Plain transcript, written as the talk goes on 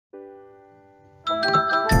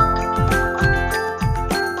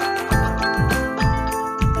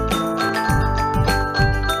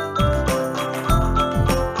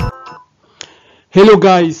Hello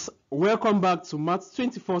guys, welcome back to Maths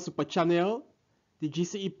 24 Super Channel, the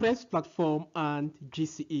GCE Press platform and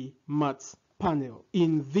GCE Maths Panel.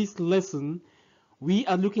 In this lesson, we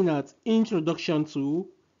are looking at Introduction to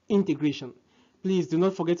Integration. Please do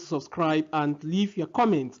not forget to subscribe and leave your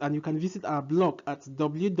comments, and you can visit our blog at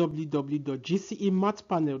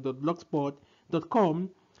www.gcemathspanel.blogspot.com,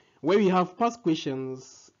 where we have past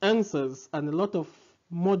questions, answers, and a lot of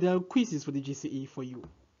model quizzes for the GCE for you.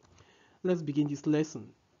 Let's begin this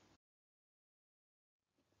lesson.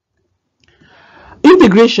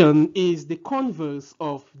 Integration is the converse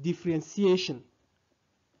of differentiation.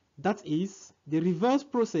 That is the reverse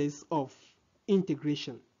process of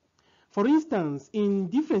integration. For instance, in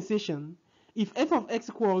differentiation, if f of x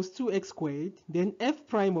equals 2x squared, then f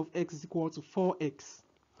prime of x is equal to 4x.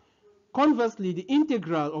 Conversely, the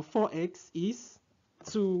integral of 4x is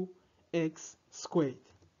 2x squared.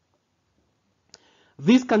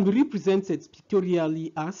 This can be represented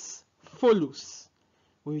pictorially as follows.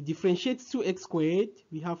 When we differentiate 2x squared,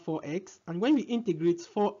 we have 4x, and when we integrate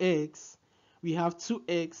 4x, we have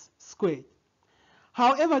 2x squared.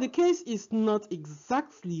 However, the case is not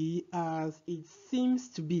exactly as it seems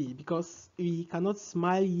to be, because we cannot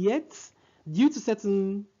smile yet due to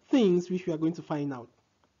certain things which we are going to find out.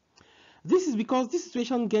 This is because this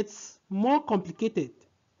situation gets more complicated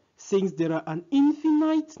since there are an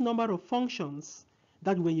infinite number of functions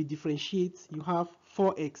that when you differentiate, you have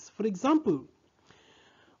 4x. For example,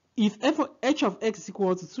 if h of x is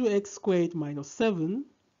equal to 2x squared minus 7,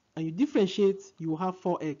 and you differentiate, you have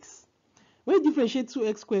 4x. When you differentiate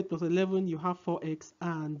 2x squared plus 11, you have 4x,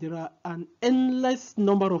 and there are an endless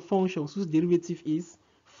number of functions whose derivative is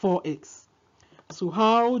 4x. So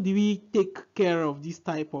how do we take care of this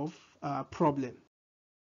type of problem?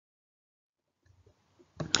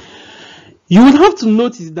 You will have to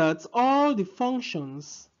notice that all the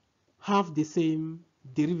functions have the same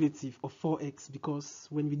derivative of 4x, because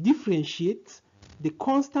when we differentiate the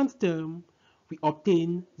constant term, we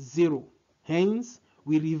obtain 0. Hence,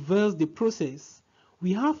 we reverse the process.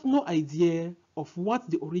 We have no idea of what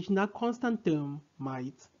the original constant term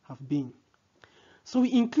might have been. So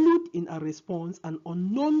we include in our response an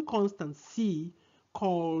unknown constant c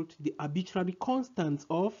called the arbitrary constant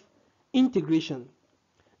of integration.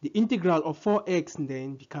 The integral of 4x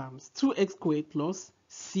then becomes 2x squared plus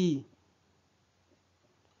c.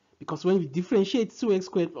 Because when we differentiate 2x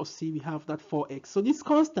squared plus c, we have that 4x. So this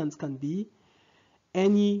constant can be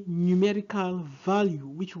any numerical value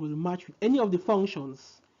which will match with any of the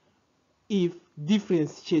functions if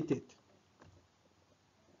differentiated.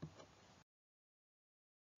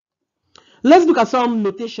 Let's look at some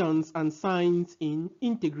notations and signs in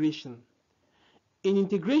integration. In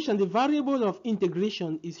integration, the variable of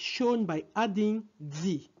integration is shown by adding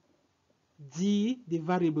d. D, the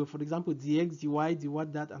variable, for example, dx, dy, dy,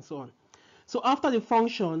 that, and so on. So after the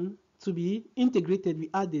function to be integrated, we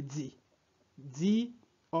add the d. D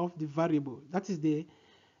of the variable. That is the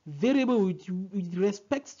variable with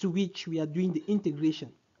respect to which we are doing the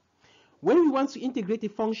integration. When we want to integrate a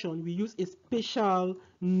function, we use a special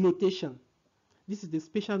notation. This is the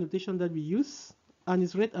special notation that we use, and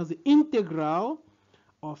it's read as the integral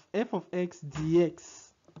of f of x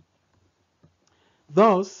dx.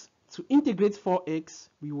 Thus, to integrate 4x,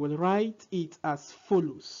 we will write it as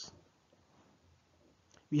follows.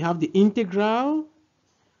 We have the integral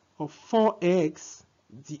of 4x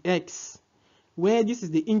dx, where this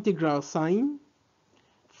is the integral sign.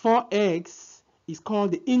 4x is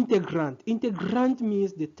called the integrand. Integrand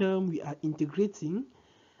means the term we are integrating,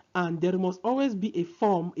 and there must always be a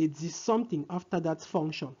form, a d something after that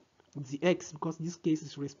function, dx, because this case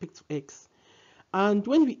is respect to x. And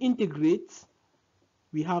when we integrate,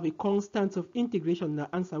 we have a constant of integration in the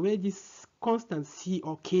answer, where this constant c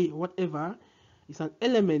or k or whatever is an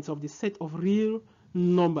element of the set of real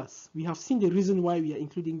numbers. We have seen the reason why we are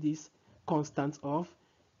including this constant of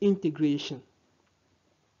integration.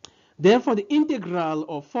 Therefore, the integral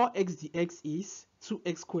of 4x dx is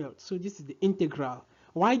 2x squared. So this is the integral.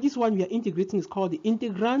 Why this one we are integrating is called the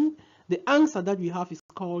integrand. The answer that we have is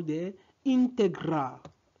called the integral.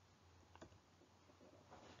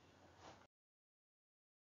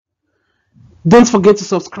 Don't forget to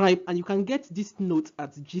subscribe, and you can get this note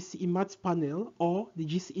at GCE Maths Panel or the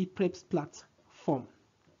GCE Preps platform.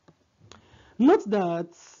 Note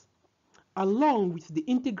that along with the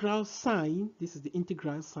integral sign, this is the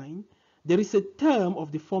integral sign, there is a term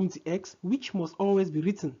of the form dx which must always be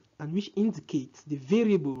written and which indicates the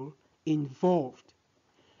variable involved.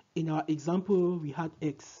 In our example, we had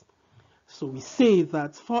x. So we say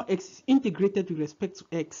that 4x is integrated with respect to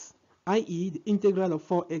x, i.e. the integral of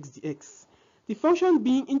 4x dx. The function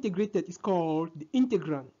being integrated is called the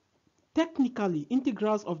integrand. Technically,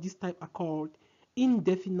 integrals of this type are called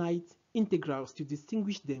indefinite integrals to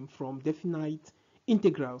distinguish them from definite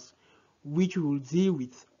integrals, which we will deal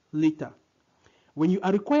with later. When you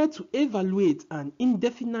are required to evaluate an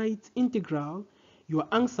indefinite integral, your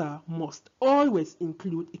answer must always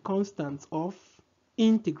include a constant of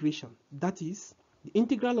integration. That is, the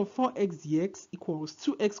integral of 4x dx equals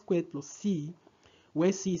 2x squared plus c,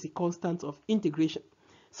 where c is a constant of integration.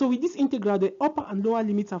 So with this integral, the upper and lower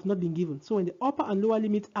limits have not been given. So when the upper and lower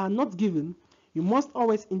limits are not given, you must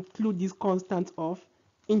always include this constant of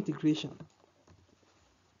integration.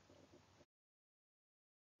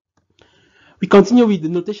 We continue with the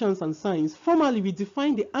notations and signs. Formally, we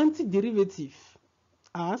define the antiderivative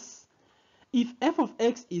as if f of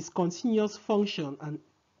x is continuous function and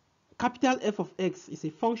capital F of x is a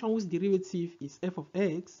function whose derivative is f of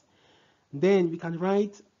x, then we can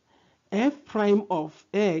write f prime of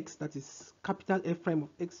x, that is capital F prime of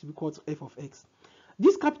x, equal to f of x.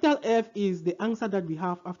 This capital F is the answer that we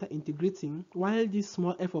have after integrating, while this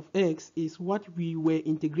small f of x is what we were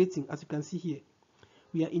integrating, as you can see here.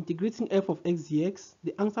 We are integrating f of x dx.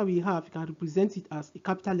 The answer we have, you can represent it as a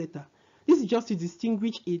capital letter. This is just to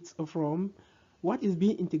distinguish it from what is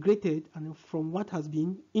being integrated and from what has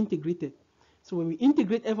been integrated. So when we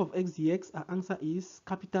integrate f of x dx, our answer is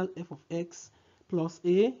capital F of x plus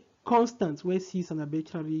a constant, where c is an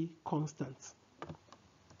arbitrary constant.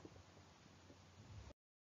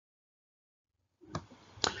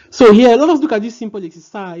 So here, let us look at this simple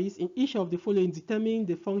exercise. In each of the following, determine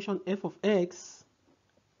the function f of x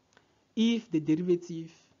if the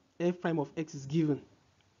derivative f prime of x is given.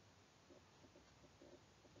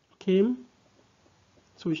 Okay,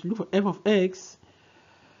 so we should look for f of x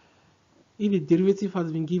if the derivative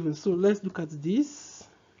has been given. So let's look at this.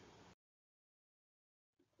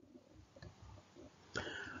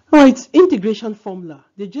 Alright, integration formula.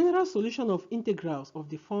 The general solution of integrals of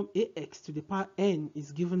the form ax to the power n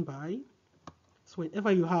is given by, so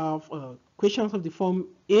whenever you have questions of the form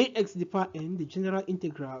ax to the power n, the general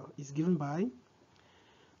integral is given by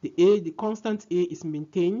the constant a is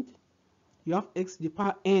maintained. You have x to the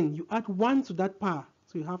power n, you add 1 to that power,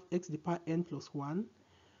 so you have x to the power n plus 1.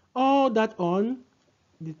 All that on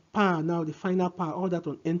the power, now the final power, all that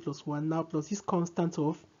on n plus 1, now plus this constant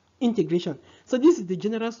of integration. So this is the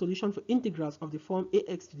general solution for integrals of the form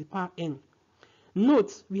ax to the power n.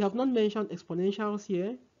 Note, we have not mentioned exponentials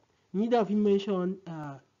here, neither have we mentioned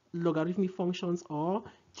logarithmic functions or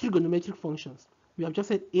trigonometric functions. We have just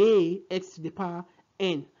said ax to the power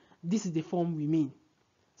n. This is the form we mean.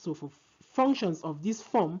 So for functions of this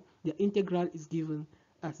form, the integral is given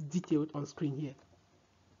as detailed on screen here.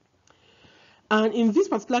 And in this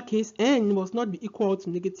particular case, n must not be equal to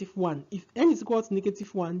 -1. If n is equal to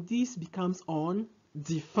 -1, this becomes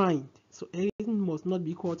undefined. So n must not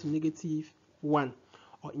be equal to -1.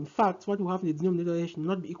 Or in fact, what we have in the denominator should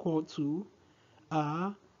not be equal to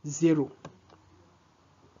 0.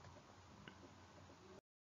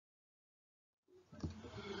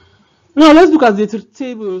 Now let's look at the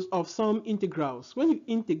tables of some integrals. When you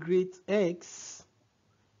integrate x,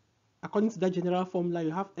 according to that general formula,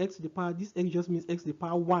 you have x to the power, this x just means x to the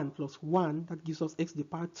power 1 plus 1, that gives us x to the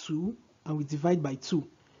power 2, and we divide by 2.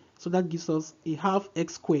 So that gives us a half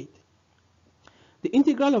x squared. The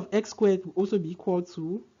integral of x squared will also be equal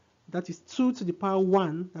to, that is 2 to the power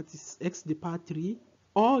 1, that is x to the power 3,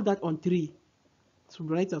 all that on 3. So we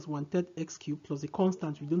write as 1/3 x cubed plus the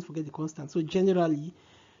constant, we don't forget the constant. So generally,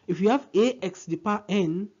 if you have ax to the power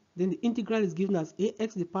n, then the integral is given as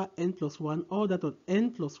ax to the power n plus 1, all that on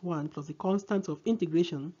n plus 1 plus the constant of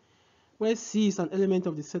integration, where c is an element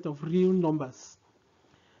of the set of real numbers.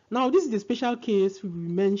 Now, this is the special case we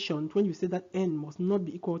mentioned when you say that n must not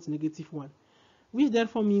be equal to -1, which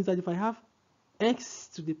therefore means that if I have x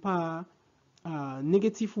to the power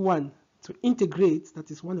 -1 to integrate, that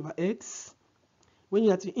is 1 over x, when you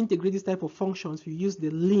have to integrate this type of functions, we use the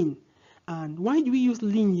ln. And why do we use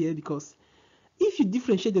ln here? Because if you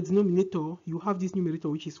differentiate the denominator, you have this numerator,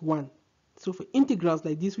 which is 1. So for integrals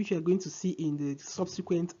like this, which we are going to see in the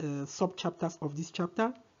subsequent sub-chapters of this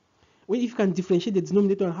chapter, where if you can differentiate the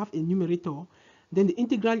denominator and have a numerator, then the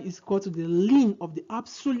integral is equal to the ln of the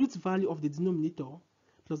absolute value of the denominator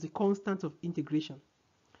plus the constant of integration.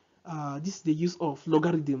 This is the use of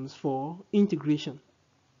logarithms for integration.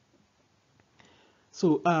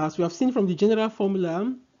 So as we have seen from the general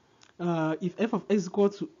formula, if f of x is equal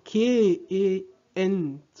to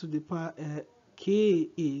kan to the power ka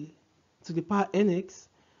to the power nx,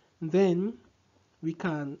 then we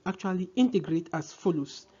can actually integrate as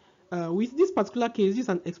follows. With this particular case, this is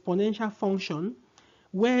an exponential function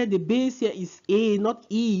where the base here is a, not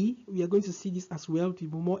e. We are going to see this as well to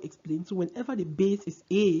be more explained. So whenever the base is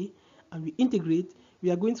a and we integrate,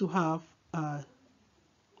 we are going to have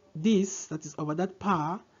this, that is over that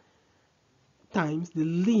power, times the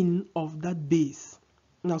ln of that base.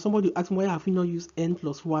 Now somebody will ask me, why have we not used n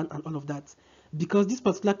plus 1 and all of that? Because this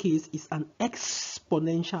particular case is an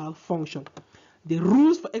exponential function. The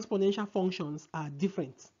rules for exponential functions are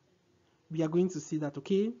different. We are going to see that,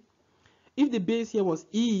 okay? If the base here was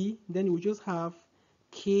e, then we just have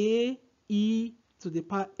k e to the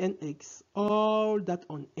power nx, all that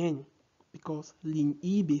on n, because ln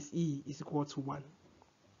e base e is equal to 1.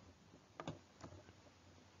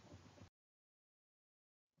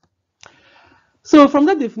 So from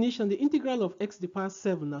that definition, the integral of x to the power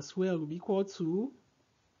 7 as well will be equal to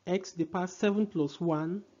x to the power 7 plus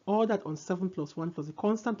 1, all that on 7 plus 1 plus a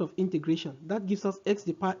constant of integration. That gives us x to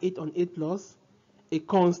the power 8 on 8 plus a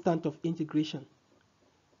constant of integration,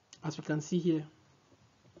 as we can see here.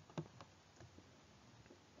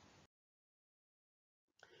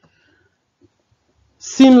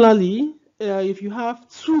 Similarly, if you have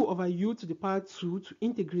 2 over u to the power 2 to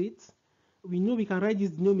integrate, we know we can write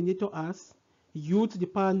this denominator as u to the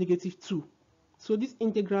power negative 2. So this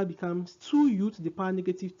integral becomes 2u to the power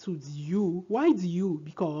negative 2 du. Why du?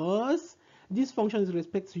 Because this function is with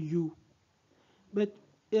respect to u. But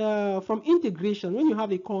from integration, when you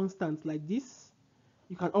have a constant like this,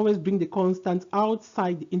 you can always bring the constant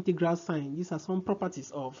outside the integral sign. These are some properties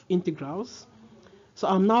of integrals. So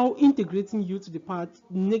I'm now integrating u to the power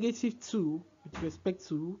negative 2 with respect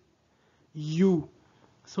to u.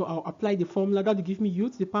 So I'll apply the formula that will give me u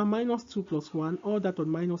to the power minus 2 plus 1, all that on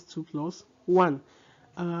minus 2 plus 1.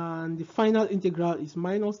 And the final integral is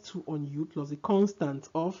minus 2 on u plus the constant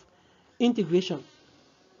of integration.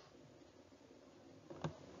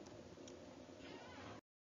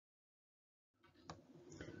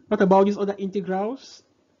 What about these other integrals?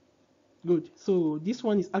 Good. So this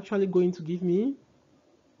one is actually going to give me,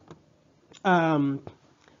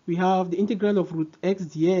 we have the integral of root x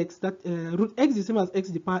dx. That root x is the same as x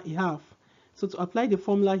to the power a half. So to apply the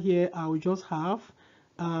formula here, I will just have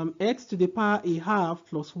x to the power a half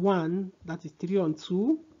plus 1, that is 3 on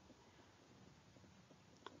 2.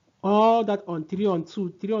 All that on 3 on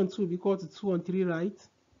 2. 3 on 2 will be equal to 2 on 3, right?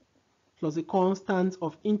 Plus a constant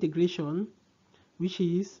of integration, which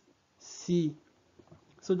is c.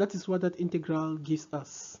 So that is what that integral gives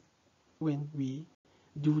us when we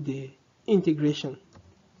do the integration.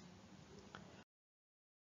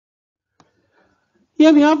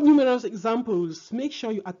 Here we have numerous examples. Make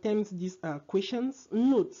sure you attempt these questions.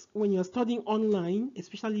 Note, when you're studying online,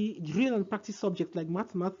 especially real and practice subjects like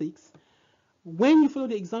mathematics, when you follow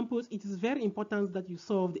the examples, it is very important that you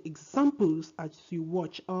solve the examples as you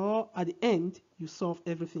watch, or at the end, you solve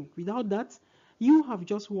everything. Without that, you have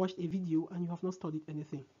just watched a video and you have not studied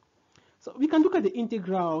anything. So we can look at the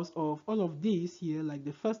integrals of all of these here, like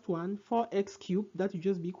the first one, 4x cubed, that will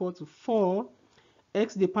just be equal to 4.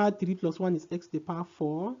 X to the power 3 plus 1 is x to the power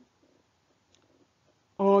 4.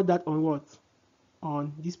 All that on what?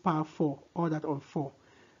 On this power 4. All that on 4.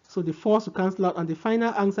 So the 4's will cancel out, and the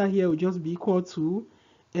final answer here will just be equal to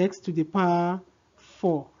x to the power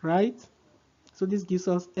 4, right? So this gives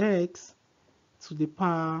us x to the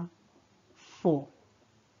power 4.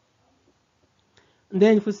 And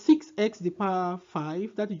then for 6x to the power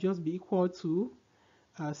 5, that will just be equal to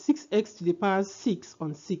 6x to the power 6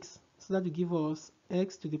 on 6. So that will give us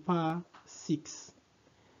x to the power 6.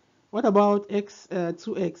 What about 2x?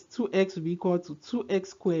 2x will be equal to 2x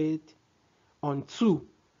squared on 2,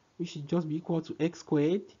 which should just be equal to x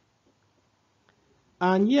squared.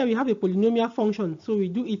 And here we have a polynomial function, so we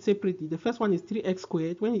do it separately. The first one is 3x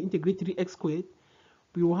squared. When you integrate 3x squared,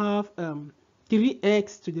 we will have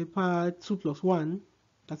 3x to the power 2 plus 1.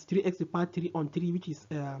 That's 3x to the power 3 on 3, which is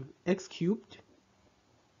x cubed.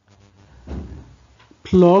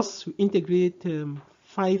 Plus, we integrate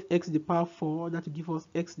 5x to the power 4. That will give us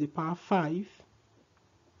x to the power 5.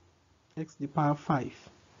 X to the power 5.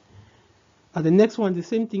 And the next one, the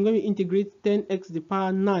same thing. When we integrate 10x to the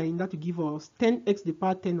power 9, that will give us 10x to the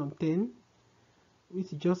power 10 on 10,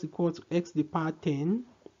 which is just equal to x to the power 10.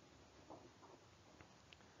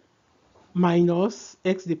 Minus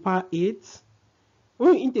x to the power 8.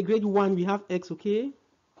 When we integrate 1, we have x, okay?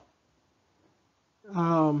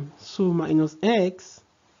 So minus x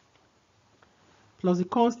plus the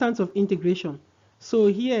constants of integration. So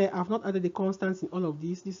here I've not added the constants in all of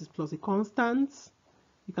these. This is plus the constants.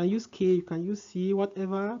 You can use k, you can use c,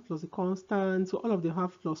 whatever, plus the constants. So all of them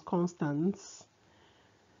have plus constants.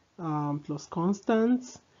 plus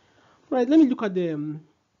constant. Right, let me look at the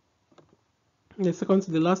second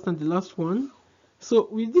to the last and the last one. So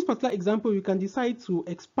with this particular example, we can decide to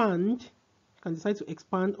expand.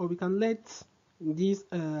 Or we can let this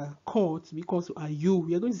chord be equal to u.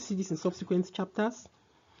 We are going to see this in subsequent chapters.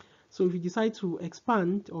 So if you decide to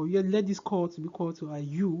expand, or you let this chord be equal to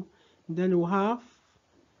u, then we'll have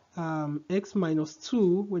x minus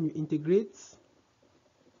 2 when you integrate,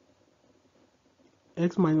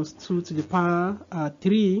 x minus 2 to the power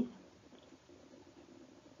 3,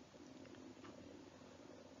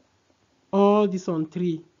 all this on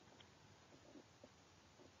 3,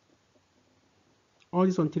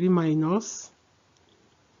 minus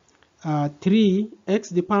 3, x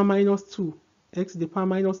to the power minus 2, x to the power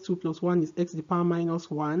minus 2 plus 1 is x to the power minus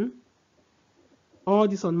 1, all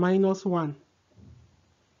this on minus 1,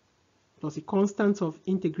 plus a constant of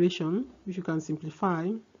integration, which you can simplify.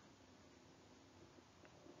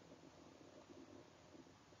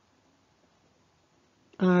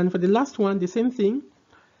 And for the last one, the same thing.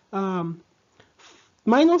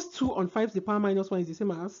 Minus 2 on 5 to the power minus 1 is the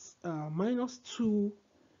same as minus 2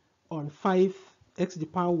 on 5 x to the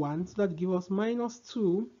power 1. So that gives us minus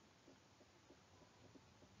 2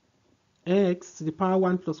 x to the power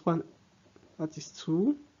 1 plus 1. That is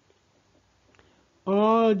 2.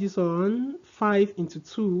 All this on 5 into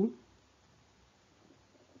 2,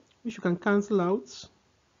 which you can cancel out.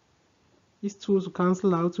 These 2's will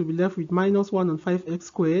cancel out. We'll be left with minus 1 on 5x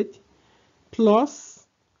squared plus,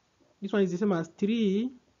 this one is the same as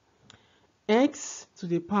 3 x to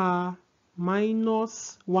the power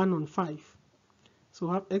minus 1 on 5. So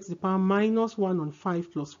we have x to the power minus 1 on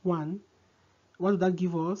 5 plus 1. What would that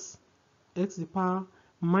give us? X to the power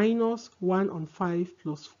minus 1 on 5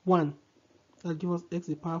 plus 1. That gives us x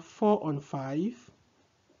to the power 4 on 5.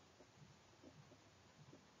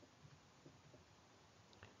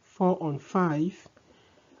 4 on 5.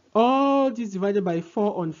 All this divided by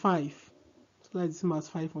 4 on 5. So that's the same as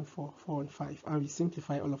 5 on 4, 4 on 5. And we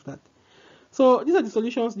simplify all of that. So these are the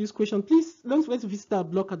solutions to this question. Please don't forget to visit our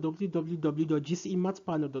blog at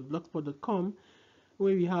www.gcemathspanel.blogspot.com,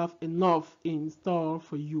 where we have enough in store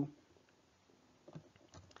for you.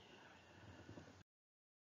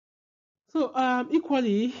 So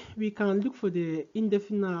equally, we can look for the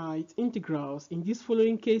indefinite integrals in these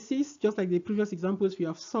following cases, just like the previous examples we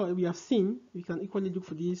have seen. We can equally look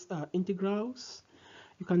for these integrals.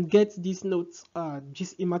 You can get these notes at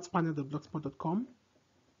gcemathspanel.blogspot.com.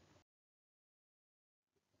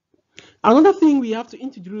 Another thing we have to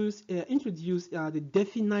introduce are the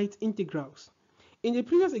definite integrals. In the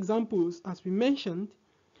previous examples, as we mentioned,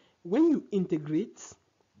 when you integrate,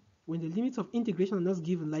 when the limits of integration are not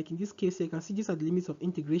given, like in this case, you can see these are the limits of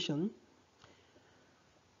integration.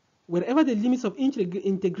 Wherever the limits of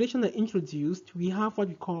integration are introduced, we have what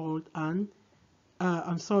we call a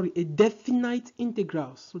definite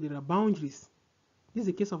integral. So there are boundaries. This is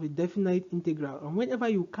a case of a definite integral. And whenever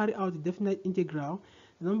you carry out the definite integral,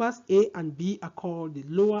 the numbers a and b are called the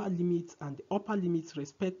lower limits and the upper limits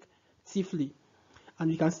respectively.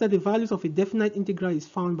 And we can say the values of a definite integral is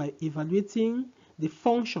found by evaluating the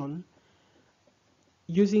function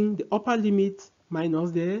using the upper limit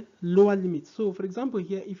minus the lower limit. So for example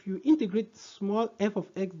here, if you integrate small f of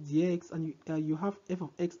x dx and you have f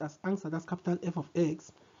of x as answer, that's capital F of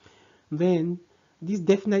x, then this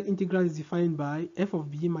definite integral is defined by f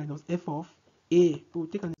of b minus f of a. We'll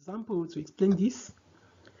take an example to explain this.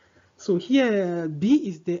 So here b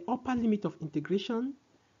is the upper limit of integration.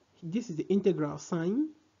 This is the integral sign.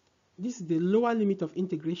 This is the lower limit of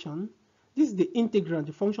integration. This is the integrand,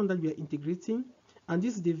 the function that we are integrating. And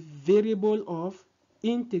this is the variable of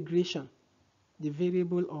integration. The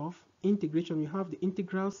variable of integration, we have the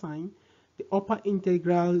integral sign, the upper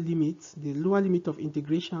integral limit, the lower limit of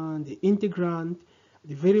integration, the integrand,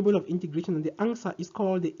 the variable of integration, and the answer is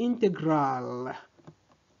called the integral.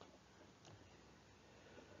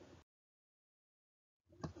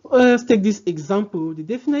 Let's take this example. The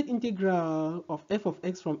definite integral of f of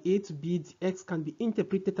x from a to b dx can be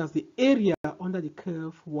interpreted as the area under the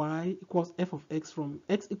curve y equals f of x from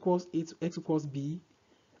x equals a to x equals b,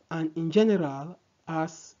 and in general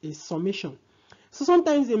as a summation. So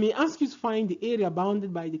sometimes they may ask you to find the area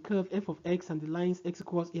bounded by the curve f of x and the lines x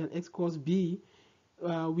equals a and x equals b.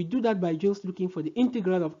 We do that by just looking for the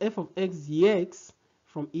integral of f of x dx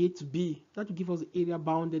from a to b. That will give us the area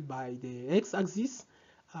bounded by the x-axis,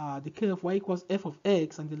 the curve y equals f of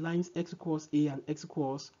x, and the lines x equals a and x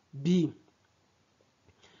equals b.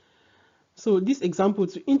 So this example,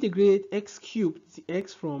 to integrate x cubed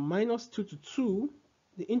dx from minus 2 to 2,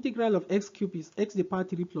 the integral of x cubed is x to the power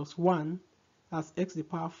 3 plus 1, that's x to the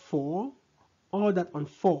power 4. all that on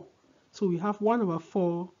 4. So we have 1 over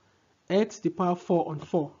 4 x to the power 4 on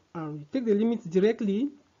 4. And we take the limits directly,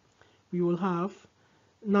 we will have,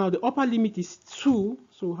 now the upper limit is 2,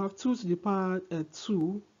 so we'll have 2 to the power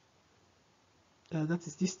 2. That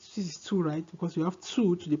is this is 2, right? Because we have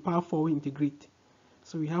 2 to the power 4 we integrate.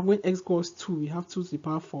 So we have when x equals 2, we have 2 to the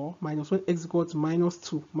power 4 minus when x equals to minus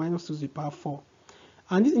 2 to the power 4.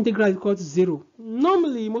 And this integral is equal to 0.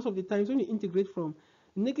 Normally, most of the times when you integrate from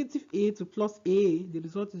negative a to plus a, the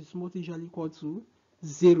result is most usually equal to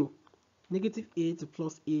 0. Negative a to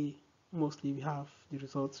plus a, mostly we have the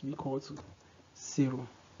result to be equal to 0.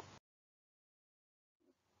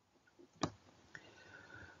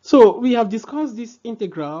 So we have discussed this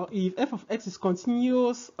integral. If f of x is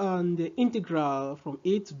continuous and the integral from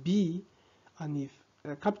a to b, and if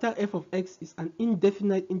capital F of x is an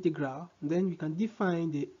indefinite integral, then we can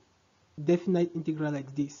define the definite integral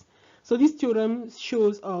like this. So this theorem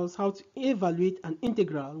shows us how to evaluate an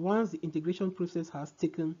integral once the integration process has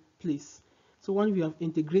taken place. So when we have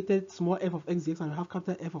integrated small f of x dx and we have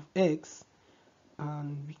capital F of x,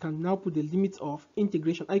 and we can now put the limits of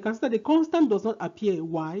integration. I can see that the constant does not appear.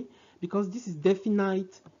 Why? Because this is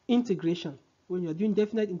definite integration. When you are doing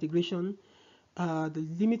definite integration, the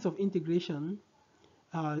limits of integration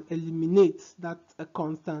eliminates that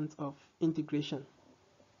constant of integration.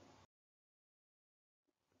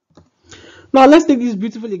 Now let's take this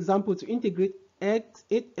beautiful example to integrate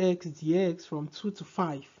 8x dx from 2 to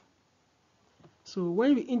 5. So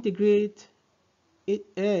when we integrate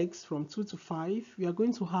 8x from 2 to 5, we are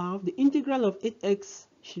going to have the integral of 8x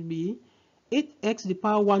should be 8x to the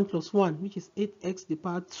power 1 plus 1, which is 8x to the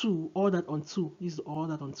power 2, all that on 2. This is all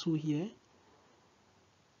that on 2 here.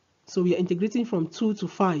 So we are integrating from 2 to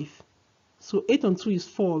 5. So 8 on 2 is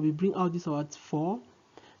 4. We bring out this out 4.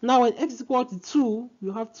 Now when x is equal to 2,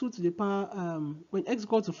 we have 2 to the power, when x is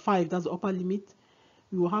equal to 5, that's the upper limit.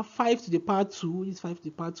 We will have 5 to the power 2, this is 5 to the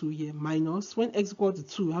power 2 here, minus, when x is equal to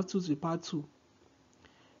 2, we have 2 to the power 2.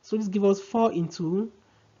 So this gives us 4 into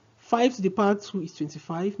 5 to the power 2 is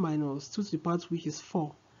 25 minus 2 to the power 2, which is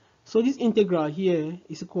 4. So this integral here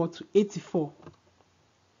is equal to 84.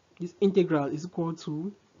 This integral is equal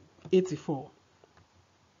to 84.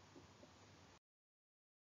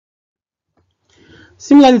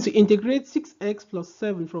 Similarly, to integrate 6x plus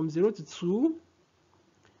 7 from 0 to 2,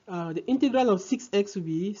 the integral of 6x will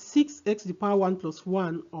be 6x to the power 1 plus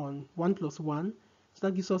 1 on 1 plus 1. So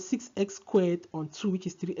that gives us 6x squared on 2, which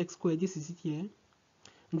is 3x squared. This is it here.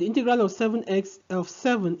 And the integral of 7 is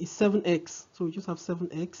 7x. So we just have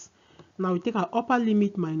 7x. Now we take our upper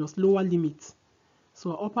limit minus lower limit.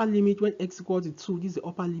 So our upper limit when x equals to 2, this is the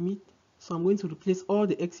upper limit. So I'm going to replace all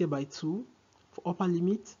the x here by 2 for upper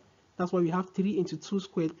limit. That's why we have 3 into 2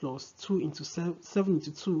 squared plus 2 into 7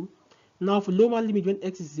 into 2. Now for lower limit when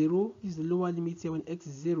x is 0, this is the lower limit here when x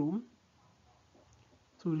is 0.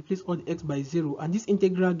 So we replace all the x by 0. And this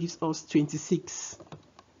integral gives us 26.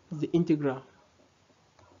 That's the integral.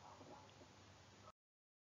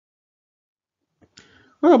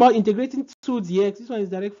 What about integrating 2 dx? This one is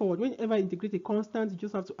direct forward. Whenever I integrate a constant, you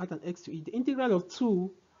just have to add an x to it. The integral of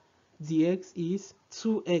 2 dx is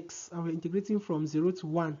 2x, and we're integrating from 0 to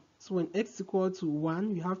 1. So when x is equal to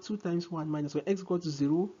 1, we have 2 times 1 minus when x is equal to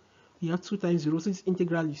 0, we have 2 times 0. So this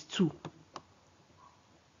integral is 2.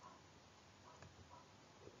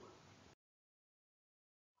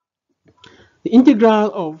 The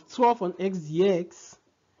integral of 12 on x dx.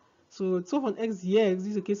 So 12 on x dx, this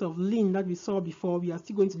is a case of ln that we saw before. We are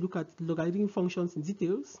still going to look at logarithmic functions in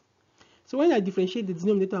details. So when I differentiate the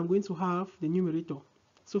denominator, I'm going to have the numerator.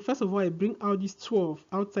 So first of all, I bring out this 12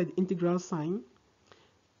 outside the integral sign.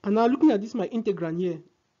 And now looking at this, my integrand here,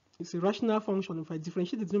 it's a rational function. If I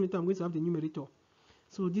differentiate the denominator, I'm going to have the numerator.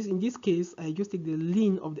 So this, in this case, I just take the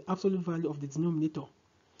ln of the absolute value of the denominator.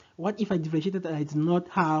 What if I differentiated and I did not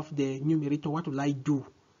have the numerator? What will I do?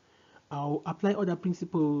 I'll apply other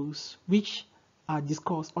principles which are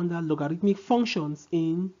discussed under logarithmic functions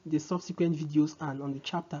in the subsequent videos and on the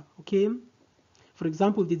chapter. Okay. For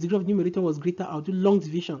example, if the degree of numerator was greater, I'll do long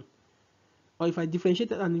division. Or if I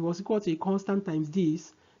differentiated and it was equal to a constant times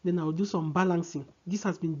this, then I'll do some balancing. This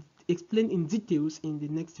has been explained in details in the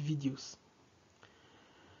next videos.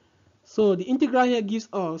 So the integral here gives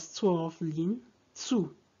us 12 ln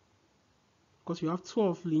 2, because we have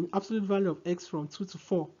 12 ln absolute value of x from 2 to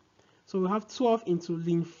 4. So we have 12 into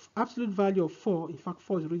ln absolute value of 4. In fact,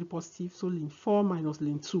 4 is already positive, so ln 4 minus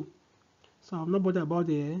ln 2. So I'm not bothered about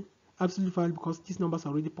the absolute value because these numbers are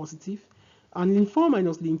already positive. And ln 4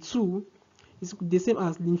 minus ln 2 is the same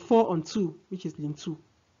as ln 4 on 2, which is ln 2.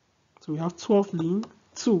 So we have 12 ln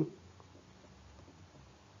 2.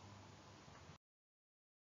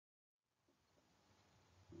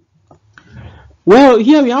 Well,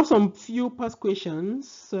 here we have some few past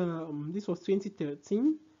questions. This was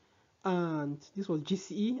 2013, and this was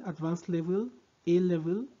GCE advanced level, A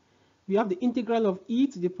level. We have the integral of e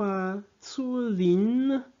to the power 2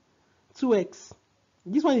 ln 2x.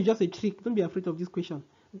 This one is just a trick. Don't be afraid of this question.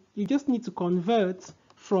 You just need to convert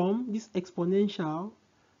from this exponential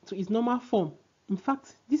to its normal form. In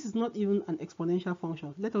fact, this is not even an exponential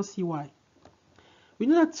function. Let us see why. We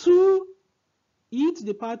know that 2 e to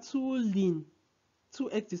the power 2 ln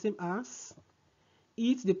 2x the same as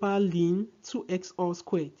e to the power ln 2x all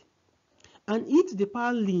squared. And e to the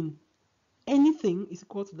power ln anything is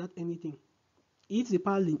equal to that anything. E to the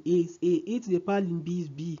power ln A is A, e to the power ln B is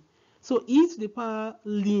B. So e to the power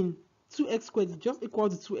ln 2x squared is just equal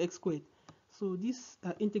to 2x squared. So this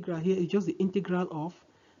integral here is just the integral of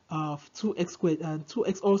 2x squared, and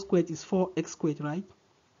 2x all squared is 4x squared, right?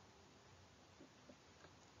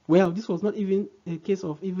 Well, this was not even a case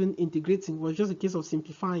of even integrating, it was just a case of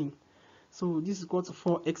simplifying. So this is equal to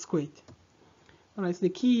 4x squared. Alright, so the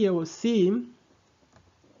key here was same.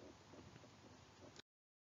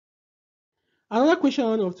 Another question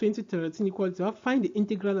of 2013 equal to find the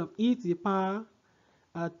integral of e to the power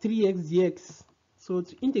 3x dx. So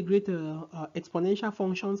to integrate exponential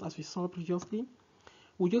functions as we saw previously,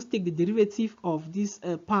 we just take the derivative of this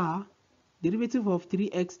power. Derivative of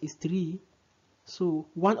 3x is 3. So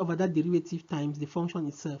 1 over that derivative times the function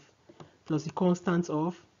itself plus the constant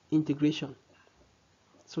of integration.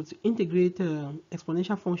 So to integrate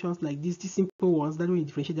exponential functions like this, these simple ones, that when you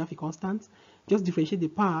differentiate they have a constant, just differentiate the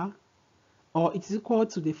power, or it is equal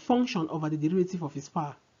to the function over the derivative of its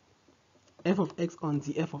power, f of x on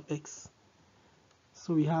the f of x.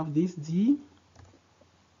 So we have this d.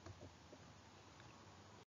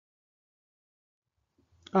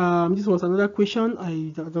 This was another question.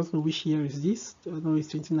 I don't know which year is this. I don't know it's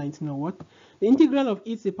 2019 or what. The integral of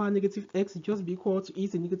e to the power negative x will just be equal to e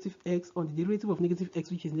to the negative x on the derivative of negative x,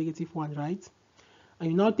 which is negative 1, right?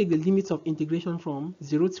 And you now take the limits of integration from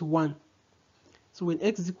 0 to 1. So when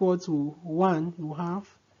x is equal to 1, you have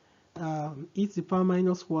e to the power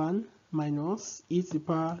minus 1 minus e to the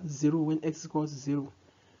power 0 when x is equal to 0.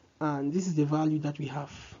 And this is the value that we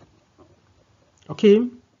have. Okay.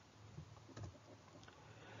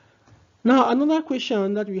 Now another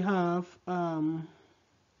question that we have,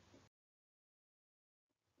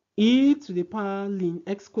 e to the power ln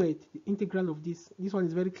x squared, the integral of this. This one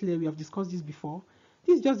is very clear. We have discussed this before.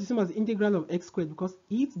 This is just the same as the integral of x squared because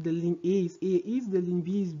e to the ln a is a, e to the ln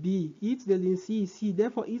b is b, e to the ln c is c.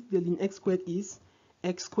 Therefore, e to the ln x squared is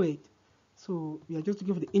x squared. So we are just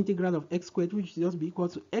looking for the integral of x squared, which will just be equal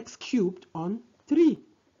to x cubed on 3,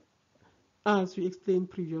 as we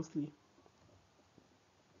explained previously.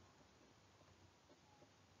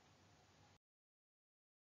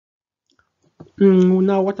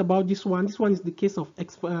 Now, what about this one? This one is the case of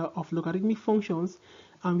logarithmic functions,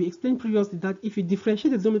 and we explained previously that if you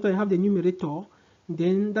differentiate the denominator and have the numerator,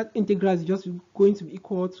 then that integral is just going to be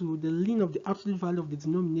equal to the ln of the absolute value of the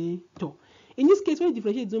denominator. In this case, when you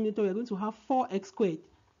differentiate the denominator, we are going to have 4x squared.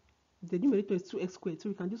 The numerator is 2x squared, so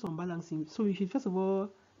we can do some balancing. So we should first of all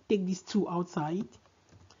take these 2 outside,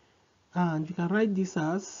 and we can write this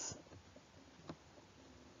as,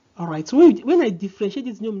 alright, so when I differentiate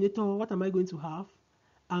this denominator, what am I going to have?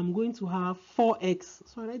 I'm going to have 4x.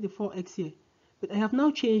 So I write the 4x here. But I have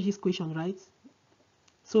now changed this equation, right?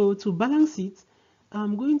 So to balance it,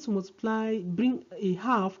 I'm going to bring a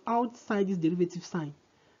half outside this derivative sign,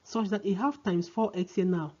 such that a half times 4x here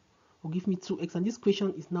now will give me 2x. And this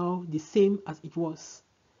equation is now the same as it was.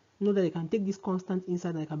 Note that I can take this constant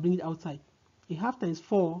inside and I can bring it outside. A half times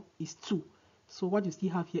 4 is 2. So what you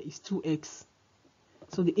still have here is 2x.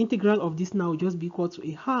 So the integral of this now will just be equal to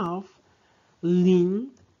a half ln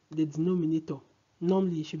the denominator.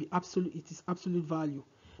 Normally it should be absolute, it is absolute value.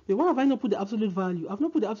 But why have I not put the absolute value? I've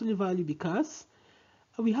not put the absolute value because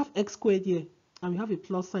we have x squared here and we have a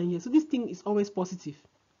plus sign here. So this thing is always positive.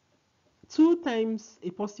 2 times a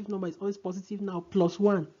positive number is always positive, now plus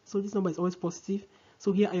 1. So this number is always positive.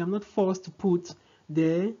 So here I am not forced to put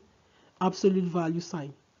the absolute value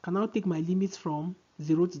sign. I can now take my limits from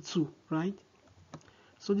 0 to 2, right?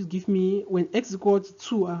 So this gives me, when x is equal to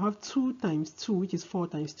 2, I have 2 times 2, which is 4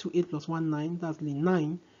 times 2, 8 plus 1, 9. That's ln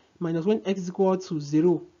 9. Minus when x is equal to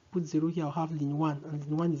 0, put 0 here, I'll have ln 1, and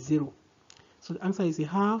ln 1 is 0. So the answer is a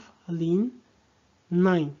half ln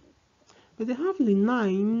 9. But the half ln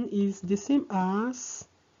 9 is the same as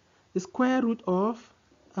the square root of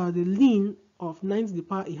the ln of 9 to the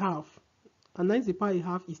power a half. And 9 to the power a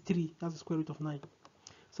half is 3. That's the square root of 9.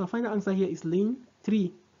 So our final answer here is ln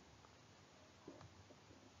 3.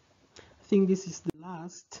 I think this is the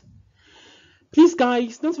last. Please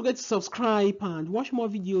guys, don't forget to subscribe and watch more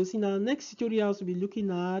videos. In our next tutorials, we'll be looking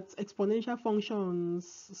at exponential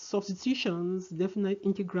functions, substitutions, definite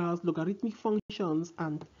integrals, logarithmic functions,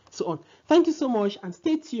 and so on. Thank you so much and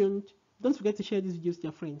stay tuned. Don't forget to share these videos to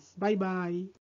your friends. Bye bye.